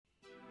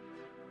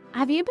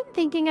Have you been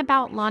thinking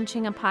about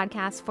launching a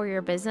podcast for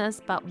your business,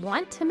 but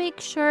want to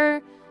make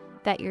sure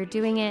that you're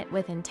doing it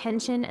with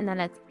intention and that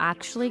it's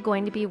actually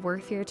going to be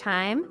worth your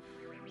time?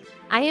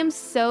 I am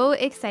so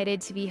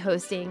excited to be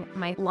hosting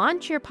my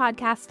Launch Your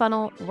Podcast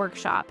Funnel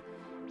workshop.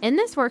 In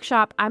this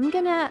workshop, I'm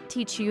going to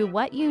teach you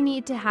what you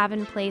need to have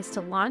in place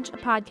to launch a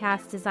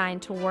podcast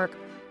designed to work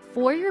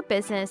for your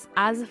business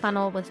as a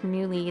funnel with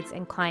new leads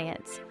and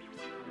clients.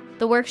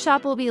 The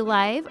workshop will be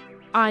live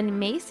on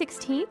May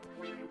 16th.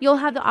 You'll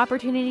have the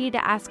opportunity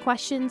to ask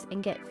questions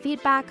and get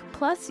feedback,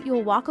 plus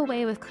you'll walk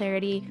away with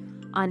clarity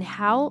on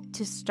how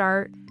to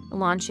start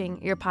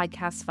launching your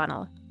podcast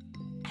funnel.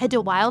 Head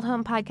to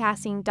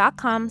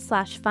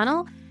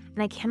wildhomepodcasting.com/funnel,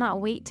 and I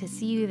cannot wait to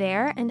see you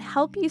there and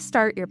help you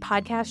start your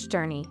podcast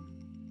journey.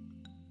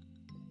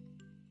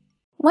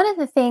 One of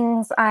the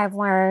things I've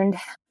learned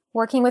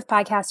working with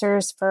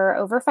podcasters for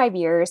over 5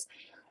 years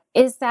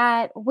is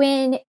that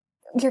when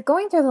you're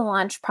going through the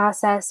launch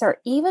process,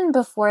 or even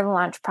before the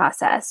launch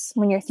process,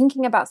 when you're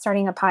thinking about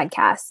starting a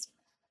podcast,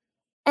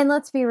 and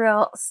let's be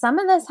real, some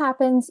of this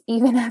happens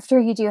even after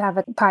you do have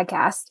a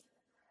podcast,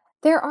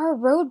 there are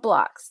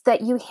roadblocks that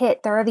you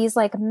hit. There are these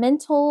like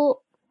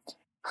mental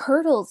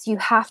hurdles you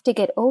have to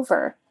get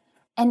over.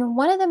 And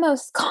one of the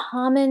most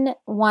common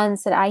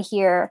ones that I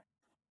hear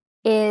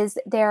is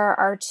there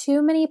are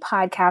too many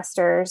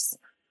podcasters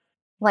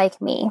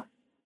like me.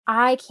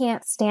 I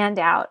can't stand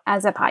out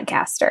as a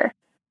podcaster.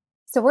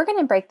 So we're going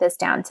to break this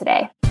down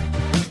today.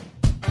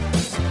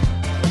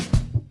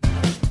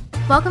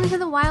 Welcome to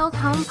the Wild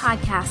Home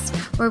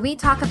Podcast, where we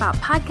talk about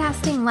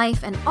podcasting,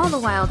 life, and all the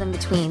wild in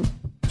between.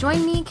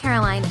 Join me,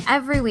 Caroline,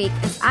 every week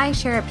as I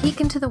share a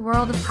peek into the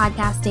world of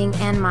podcasting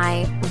and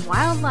my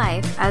wild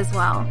life as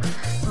well.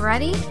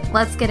 Ready?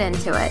 Let's get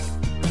into it.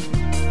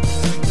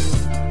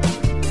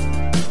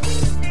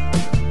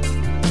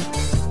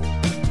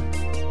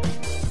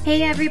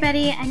 Hey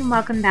everybody, and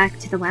welcome back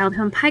to the Wild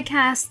Home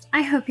Podcast.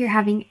 I hope you're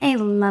having a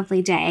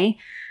lovely day.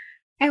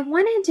 I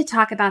wanted to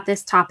talk about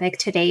this topic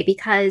today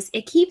because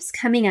it keeps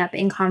coming up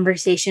in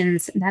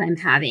conversations that I'm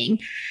having,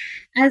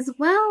 as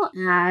well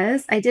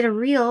as I did a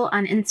reel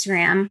on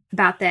Instagram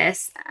about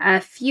this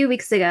a few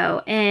weeks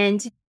ago,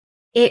 and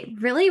it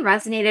really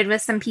resonated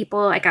with some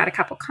people. I got a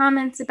couple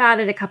comments about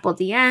it, a couple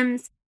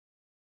DMs,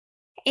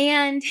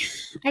 and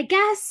I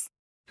guess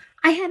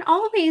I had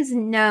always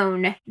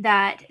known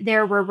that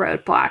there were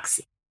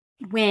roadblocks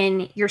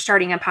when you're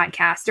starting a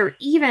podcast, or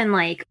even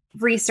like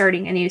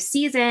restarting a new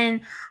season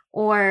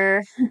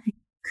or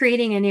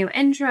creating a new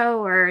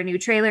intro or a new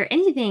trailer,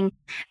 anything.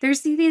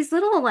 There's these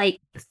little like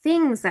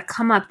things that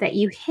come up that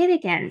you hit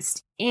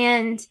against.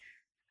 And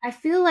I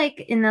feel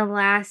like in the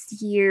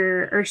last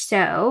year or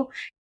so,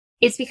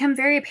 it's become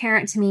very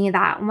apparent to me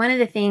that one of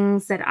the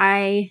things that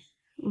I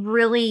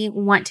really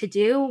want to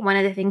do, one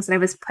of the things that I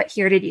was put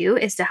here to do,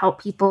 is to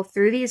help people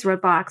through these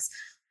roadblocks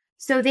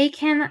so they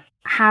can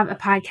have a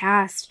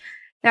podcast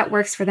that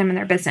works for them in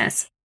their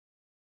business.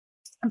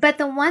 But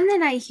the one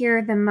that I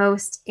hear the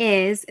most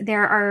is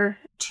there are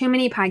too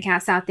many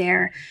podcasts out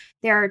there.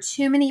 There are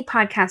too many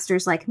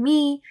podcasters like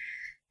me.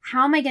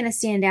 How am I going to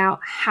stand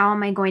out? How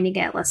am I going to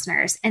get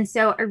listeners? And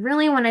so I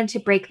really wanted to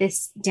break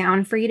this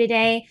down for you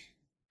today.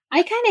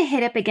 I kind of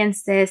hit up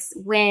against this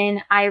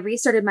when I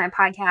restarted my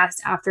podcast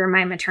after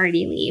my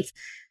maternity leave.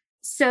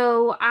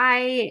 So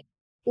I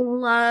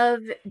love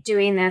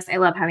doing this. I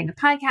love having a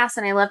podcast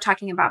and I love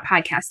talking about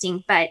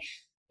podcasting, but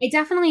I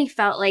definitely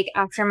felt like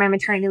after my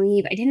maternity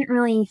leave, I didn't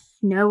really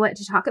know what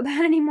to talk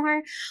about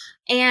anymore.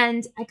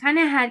 And I kind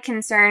of had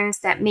concerns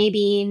that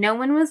maybe no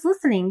one was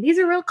listening. These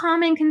are real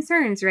common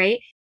concerns,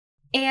 right?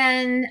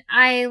 And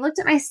I looked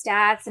at my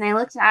stats and I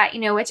looked at,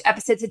 which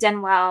episodes had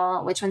done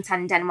well, which ones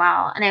hadn't done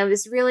well. And I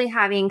was really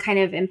having kind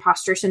of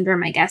imposter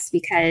syndrome, I guess,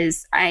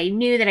 because I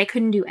knew that I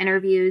couldn't do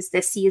interviews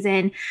this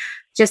season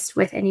just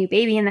with a new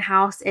baby in the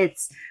house.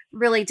 It's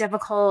really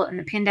difficult in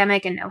the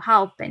pandemic and no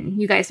help.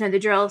 And you guys know the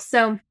drill.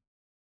 So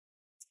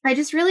I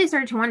just really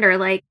started to wonder,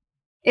 like,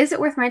 is it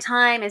worth my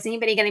time? Is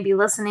anybody going to be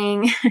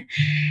listening?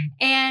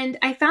 And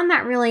I found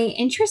that really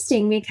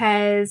interesting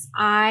because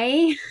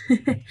I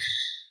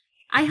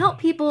help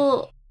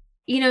people,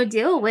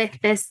 deal with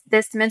this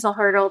mental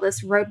hurdle,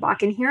 this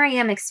roadblock. And here I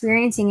am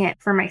experiencing it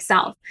for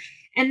myself.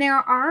 And there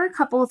are a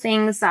couple of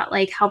things that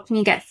like helped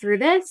me get through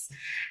this.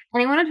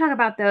 And I want to talk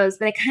about those,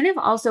 but I kind of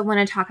also want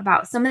to talk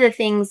about some of the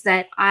things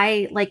that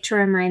I like to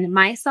remind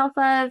myself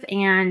of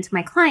and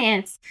my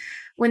clients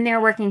when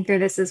they're working through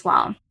this as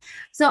well.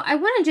 So I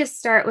want to just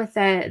start with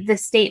the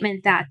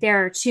statement that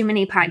there are too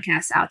many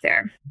podcasts out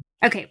there.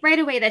 Okay, right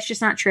away, that's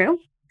just not true.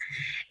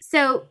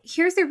 So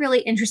here's a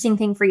really interesting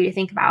thing for you to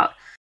think about.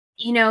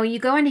 You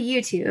go into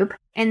YouTube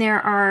and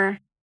there are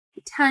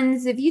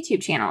tons of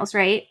YouTube channels,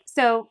 right?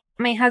 So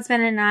my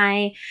husband and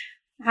I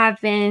have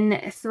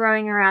been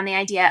throwing around the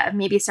idea of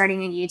maybe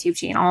starting a YouTube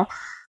channel.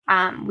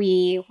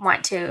 We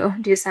want to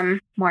do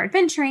some more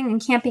adventuring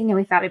and camping, and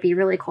we thought it'd be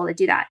really cool to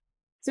do that.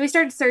 So we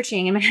started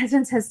searching, and my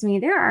husband says to me,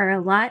 there are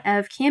a lot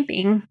of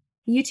camping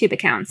YouTube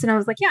accounts. And I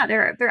was like, yeah,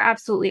 there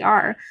absolutely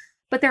are,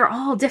 but they're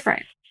all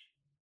different.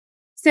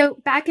 So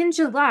back in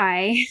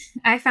July,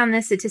 I found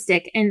this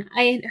statistic, and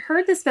I had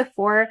heard this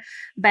before,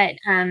 but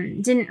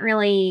didn't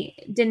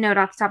know it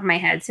off the top of my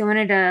head. So I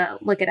wanted to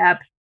look it up.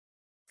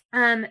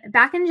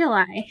 Back in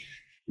July,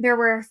 there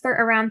were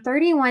around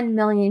 31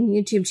 million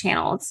YouTube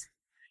channels.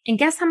 And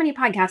guess how many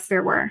podcasts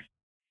there were?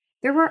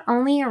 There were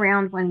only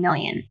around 1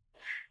 million.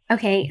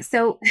 Okay,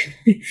 so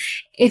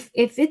if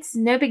it's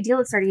no big deal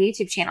to start a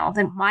YouTube channel,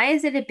 then why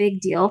is it a big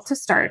deal to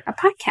start a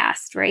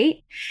podcast, right?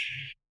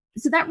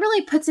 So that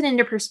really puts it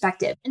into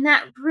perspective. And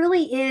that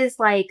really is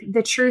like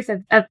the truth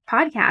of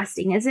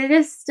podcasting is it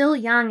is still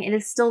young. It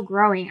is still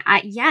growing.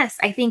 Yes,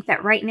 I think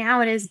that right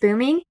now it is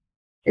booming.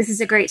 This is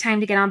a great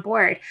time to get on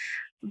board,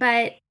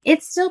 but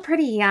it's still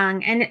pretty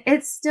young and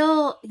it's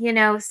still,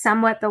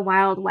 somewhat the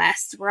Wild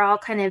West. We're all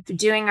kind of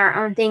doing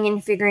our own thing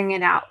and figuring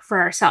it out for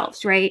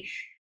ourselves, right?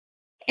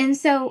 And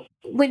so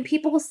when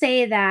people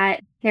say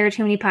that there are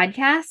too many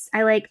podcasts,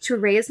 I like to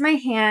raise my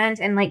hand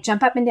and like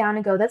jump up and down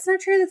and go, that's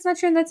not true. That's not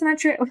true. That's not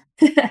true.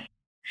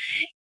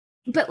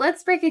 But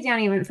let's break it down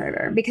even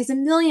further because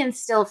 1 million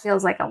still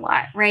feels like a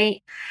lot,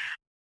 right?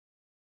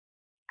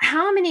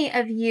 How many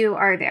of you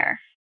are there?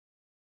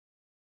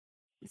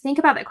 Think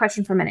about that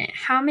question for a minute.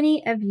 How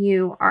many of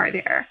you are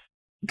there?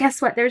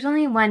 Guess what? There's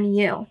only one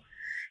you.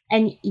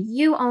 And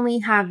you only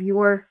have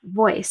your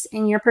voice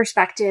and your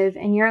perspective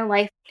and your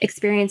life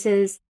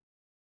experiences,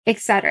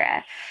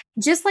 etc.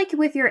 Just like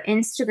with your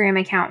Instagram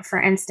account,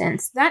 for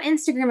instance, that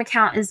Instagram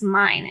account is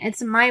mine.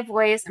 It's my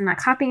voice. I'm not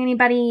copying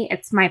anybody.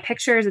 It's my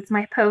pictures. It's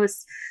my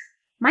posts.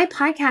 My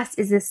podcast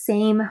is the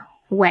same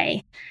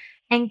way.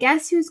 And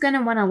guess who's going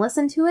to want to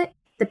listen to it?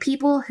 The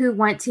people who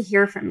want to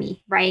hear from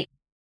me, right?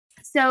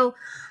 So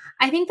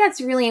I think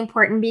that's really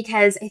important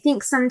because I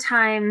think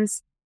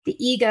sometimes the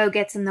ego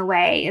gets in the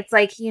way. It's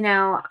like,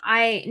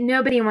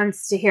 nobody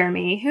wants to hear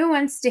me. Who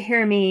wants to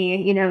hear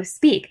me,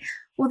 speak?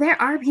 Well,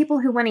 there are people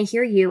who want to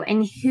hear you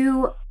and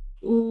who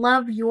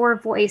love your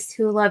voice,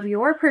 who love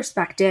your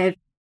perspective,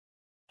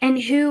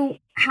 and who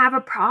have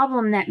a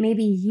problem that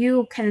maybe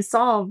you can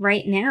solve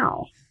right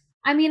now.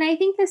 I mean, I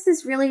think this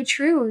is really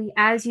true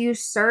as you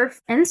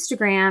surf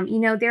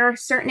Instagram. There are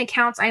certain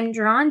accounts I'm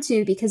drawn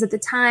to because at the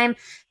time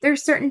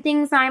there's certain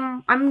things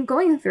I'm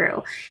going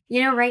through.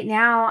 Right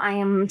now I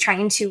am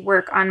trying to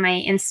work on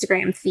my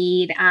Instagram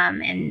feed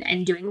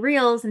and doing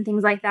reels and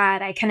things like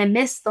that. I kind of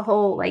missed the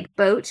whole like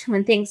boat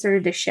when things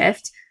started to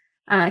shift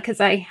because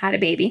I had a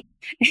baby.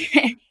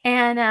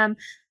 And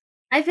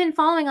I've been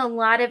following a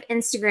lot of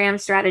Instagram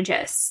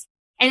strategists.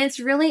 And it's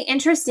really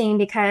interesting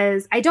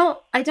because I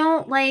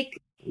don't like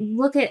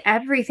look at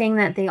everything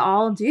that they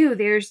all do.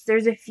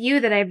 There's a few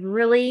that I've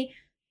really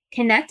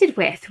connected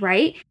with,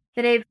 right?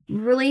 That I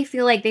really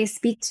feel like they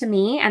speak to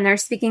me and they're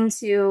speaking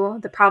to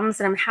the problems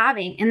that I'm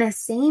having. And the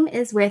same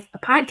is with a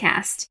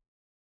podcast.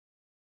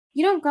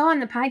 You don't go on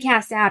the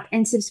podcast app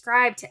and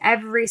subscribe to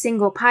every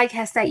single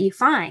podcast that you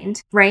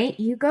find, right?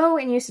 You go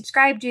and you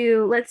subscribe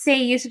to, let's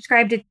say you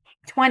subscribe to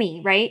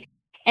 20, right?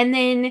 And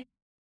then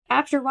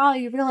after a while,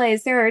 you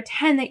realize there are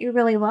 10 that you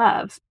really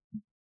love.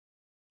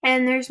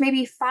 And there's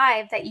maybe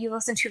 5 that you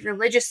listen to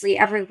religiously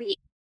every week.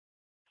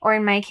 Or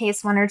in my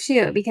case, 1 or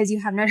 2, because you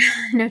have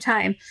no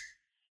time.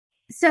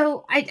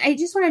 So I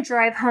just want to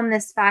drive home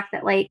this fact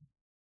that like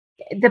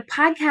the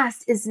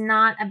podcast is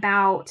not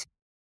about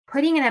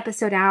putting an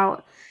episode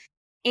out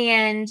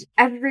and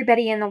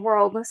everybody in the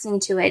world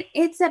listening to it.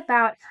 It's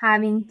about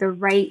having the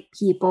right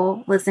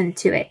people listen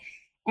to it.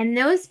 And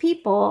those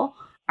people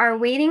are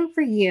waiting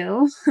for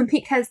you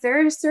because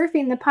they're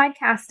surfing the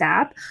podcast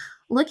app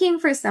looking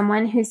for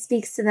someone who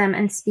speaks to them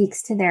and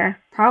speaks to their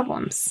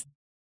problems.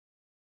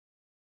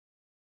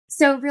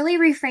 So really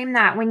reframe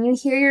that. When you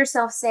hear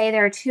yourself say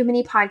there are too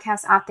many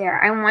podcasts out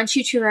there, I want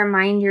you to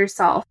remind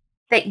yourself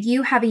that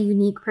you have a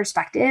unique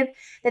perspective,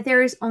 that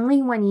there is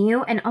only one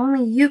you and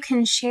only you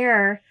can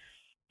share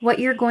what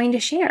you're going to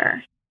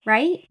share,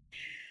 right?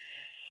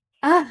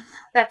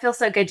 That feels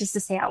so good just to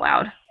say out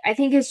loud. I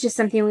think it's just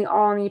something we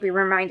all need to be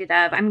reminded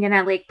of. I'm going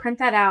to like print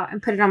that out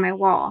and put it on my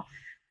wall.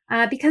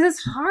 Because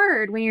it's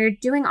hard when you're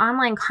doing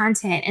online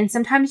content and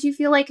sometimes you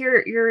feel like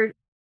you're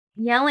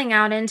yelling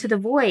out into the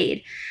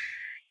void.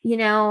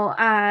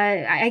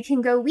 I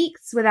can go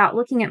weeks without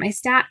looking at my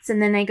stats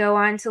and then I go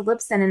on to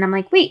Libsyn and I'm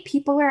like, wait,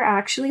 people are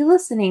actually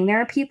listening. There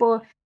are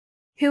people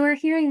who are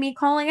hearing me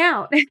calling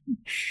out.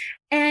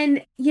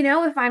 And,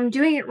 if I'm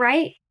doing it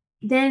right,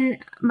 then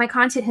my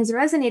content has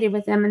resonated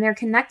with them and they're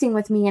connecting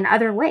with me in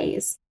other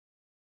ways.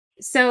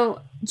 So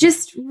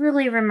just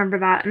really remember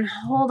that and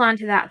hold on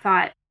to that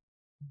thought.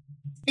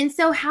 And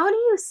so how do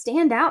you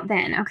stand out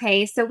then?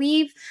 Okay, so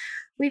we've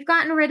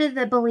gotten rid of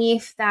the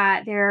belief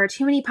that there are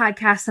too many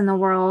podcasts in the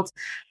world,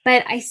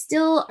 but I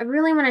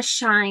really want to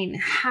shine.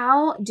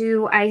 How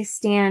do I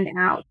stand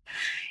out?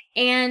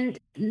 And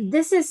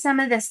this is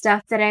some of the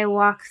stuff that I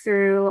walk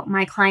through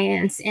my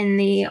clients in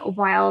the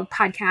Wild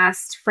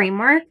Podcast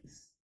framework,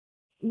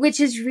 which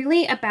is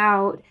really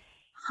about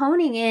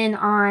honing in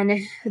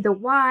on the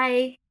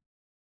why,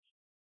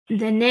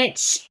 the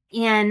niche,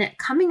 and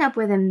coming up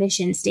with a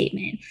mission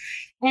statement.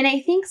 And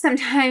I think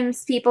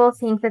sometimes people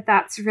think that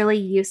that's really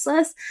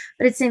useless,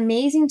 but it's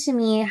amazing to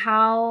me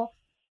how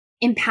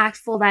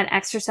impactful that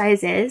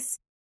exercise is.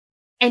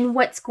 And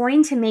what's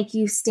going to make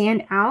you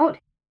stand out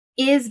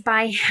is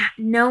by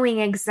knowing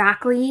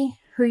exactly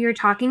who you're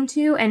talking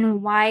to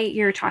and why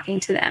you're talking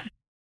to them.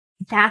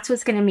 That's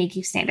what's going to make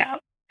you stand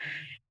out.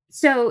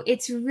 So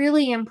it's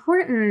really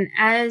important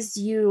as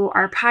you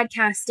are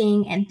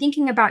podcasting and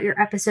thinking about your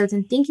episodes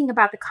and thinking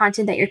about the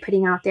content that you're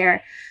putting out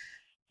there.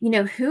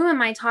 Who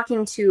am I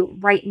talking to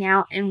right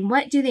now and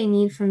what do they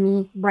need from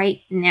me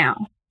right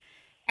now?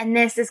 And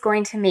this is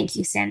going to make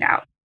you stand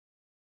out.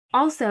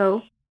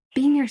 Also,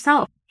 being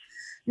yourself,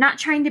 not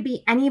trying to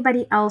be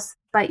anybody else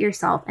but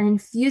yourself and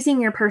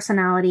infusing your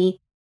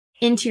personality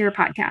into your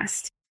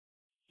podcast.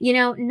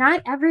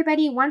 Not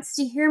everybody wants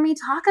to hear me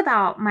talk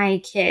about my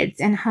kids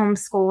and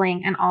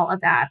homeschooling and all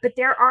of that, but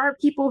there are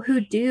people who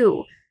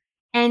do.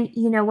 And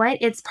you know what?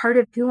 It's part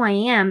of who I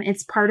am.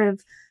 It's part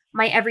of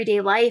my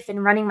everyday life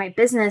and running my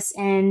business.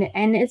 And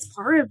it's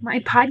part of my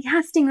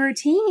podcasting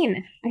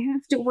routine. I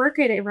have to work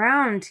it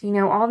around,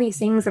 all these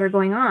things that are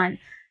going on.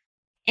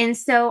 And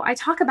so I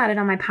talk about it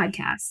on my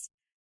podcast.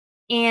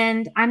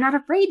 And I'm not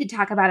afraid to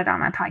talk about it on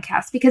my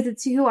podcast because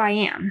it's who I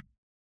am.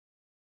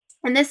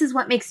 And this is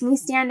what makes me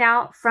stand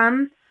out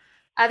from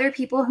other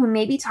people who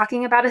may be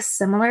talking about a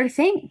similar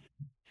thing.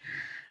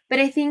 But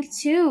I think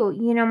too,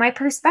 my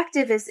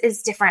perspective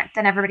is different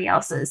than everybody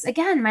else's.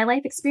 Again, my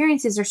life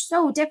experiences are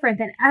so different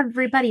than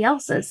everybody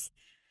else's.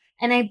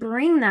 And I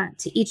bring that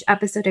to each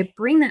episode. I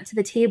bring that to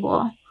the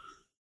table.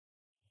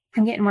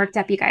 I'm getting worked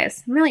up, you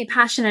guys. I'm really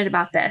passionate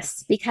about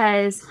this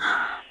because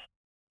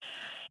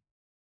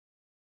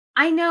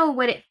I know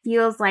what it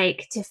feels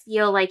like to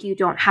feel like you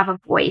don't have a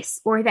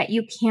voice or that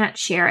you can't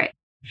share it.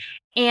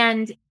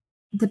 And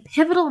the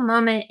pivotal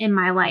moment in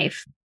my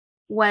life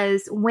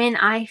was when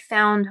I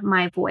found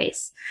my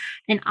voice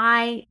and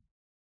I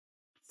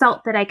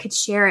felt that I could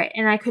share it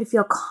and I could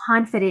feel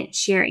confident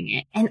sharing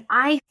it. And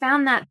I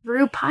found that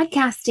through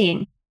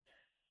podcasting.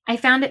 I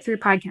found it through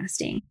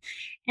podcasting.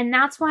 And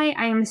that's why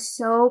I am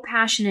so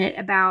passionate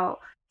about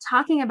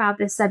talking about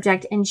this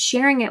subject and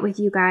sharing it with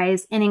you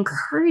guys and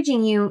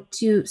encouraging you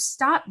to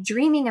stop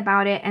dreaming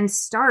about it and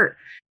start,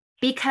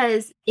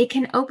 because it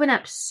can open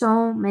up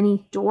so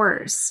many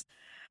doors.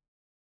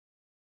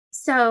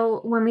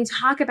 So when we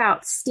talk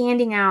about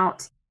standing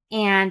out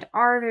and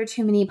are there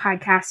too many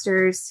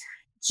podcasters,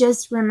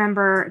 just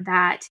remember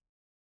that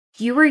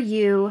you are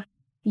you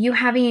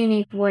have a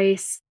unique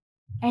voice,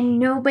 and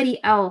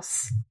nobody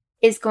else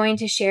is going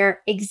to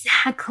share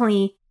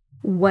exactly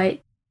what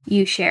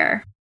you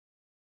share.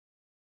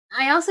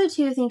 I also,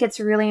 too, think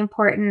it's really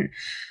important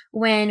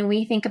when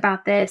we think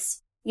about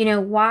this,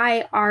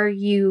 why are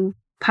you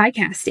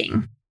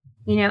podcasting?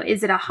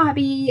 Is it a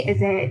hobby?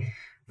 Is it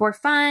for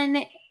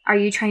fun? Are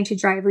you trying to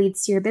drive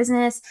leads to your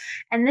business?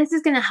 And this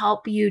is going to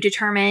help you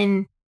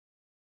determine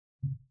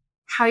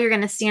how you're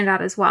going to stand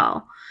out as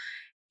well,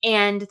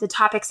 and the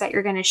topics that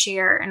you're going to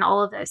share and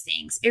all of those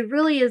things. It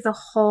really is a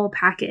whole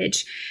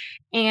package.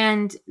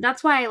 And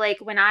that's why,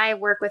 when I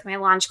work with my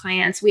launch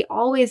clients, we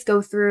always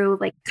go through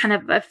kind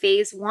of a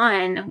phase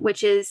 1,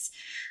 which is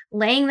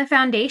laying the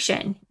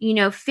foundation,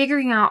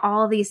 figuring out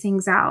all of these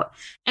things out.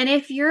 And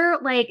if you're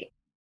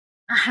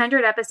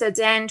 100 episodes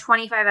in,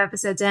 25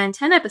 episodes in,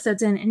 10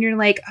 episodes in, and you're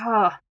like,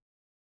 oh,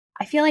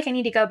 I feel like I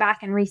need to go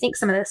back and rethink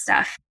some of this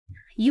stuff,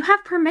 you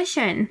have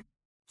permission.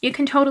 You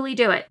can totally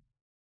do it.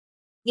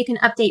 You can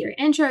update your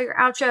intro, your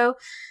outro.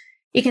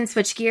 You can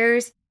switch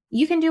gears.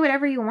 You can do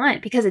whatever you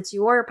want because it's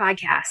your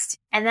podcast.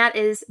 And that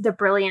is the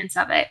brilliance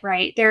of it,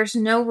 right? There's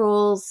no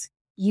rules.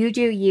 You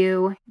do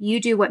you.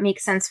 You do what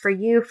makes sense for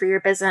you, for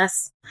your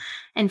business,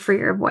 and for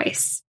your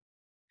voice.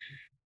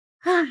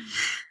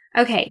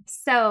 Okay,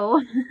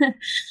 so,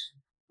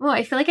 well,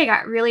 I feel like I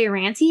got really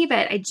ranty,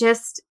 but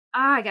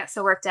I got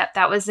so worked up.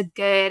 That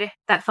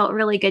felt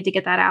really good to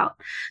get that out.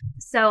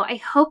 So I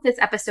hope this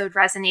episode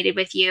resonated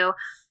with you.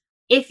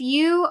 If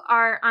you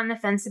are on the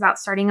fence about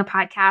starting a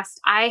podcast,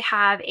 I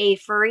have a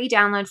free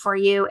download for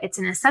you. It's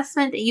an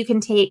assessment that you can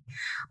take,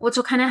 which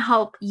will kind of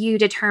help you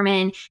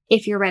determine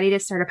if you're ready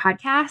to start a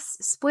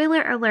podcast.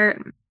 Spoiler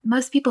alert,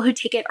 most people who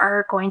take it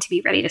are going to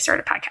be ready to start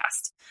a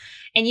podcast.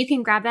 And you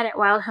can grab that at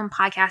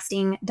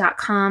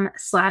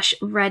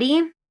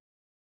wildhomepodcasting.com/ready.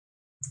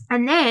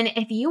 And then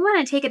if you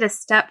want to take it a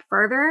step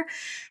further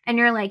and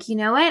you're like, you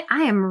know what,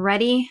 I am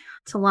ready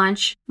to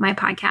launch my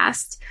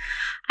podcast,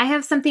 I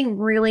have something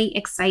really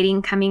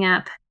exciting coming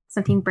up,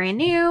 something brand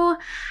new,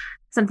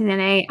 something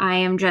that I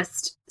am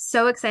just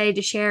so excited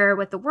to share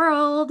with the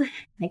world.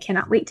 I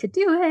cannot wait to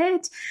do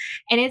it.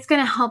 And it's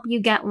going to help you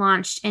get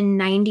launched in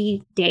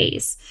 90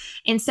 days.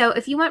 And so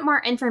if you want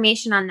more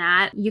information on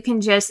that, you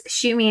can just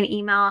shoot me an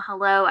email,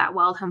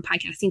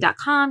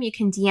 hello@wildhomepodcasting.com. You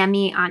can DM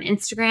me on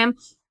Instagram,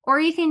 or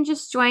you can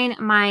just join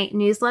my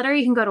newsletter.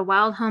 You can go to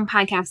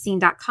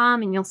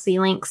wildhomepodcasting.com and you'll see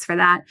links for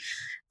that.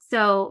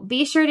 So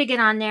be sure to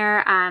get on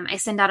there. I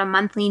send out a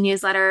monthly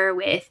newsletter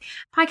with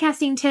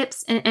podcasting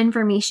tips and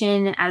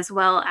information, as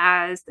well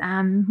as,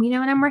 when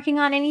I'm working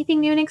on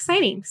anything new and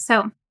exciting.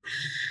 So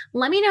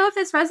Let me know if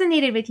this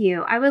resonated with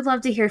you. I would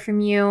love to hear from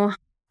you.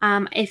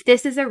 If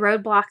this is a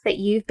roadblock that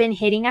you've been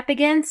hitting up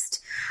against,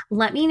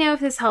 let me know if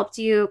this helped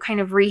you kind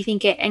of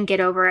rethink it and get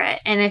over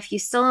it. And if you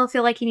still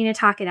feel like you need to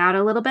talk it out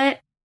a little bit,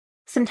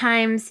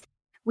 sometimes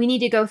we need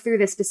to go through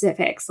the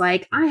specifics.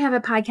 Like, I have a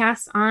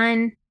podcast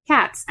on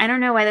cats. I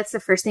don't know why that's the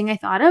first thing I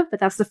thought of, but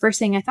that's the first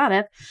thing I thought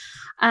of.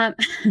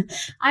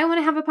 I want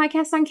to have a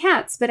podcast on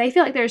cats, but I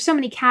feel like there are so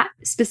many cat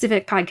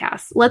specific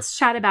podcasts. Let's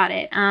chat about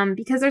it.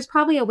 Because there's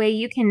probably a way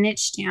you can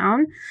niche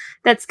down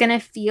that's going to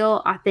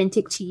feel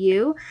authentic to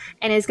you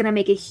and is going to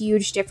make a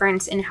huge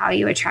difference in how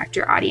you attract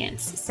your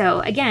audience.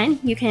 So again,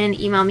 you can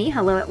email me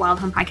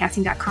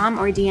hello@wildhomepodcasting.com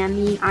or DM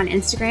me on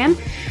Instagram.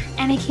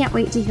 And I can't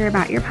wait to hear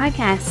about your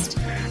podcast.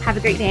 Have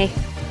a great day.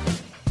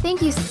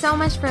 Thank you so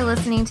much for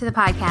listening to the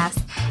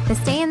podcast. To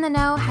stay in the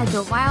know, head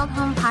to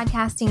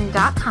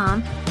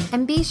wildhomepodcasting.com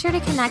and be sure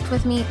to connect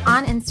with me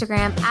on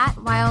Instagram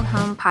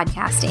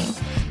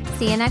 @wildhomepodcasting.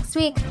 See you next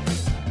week.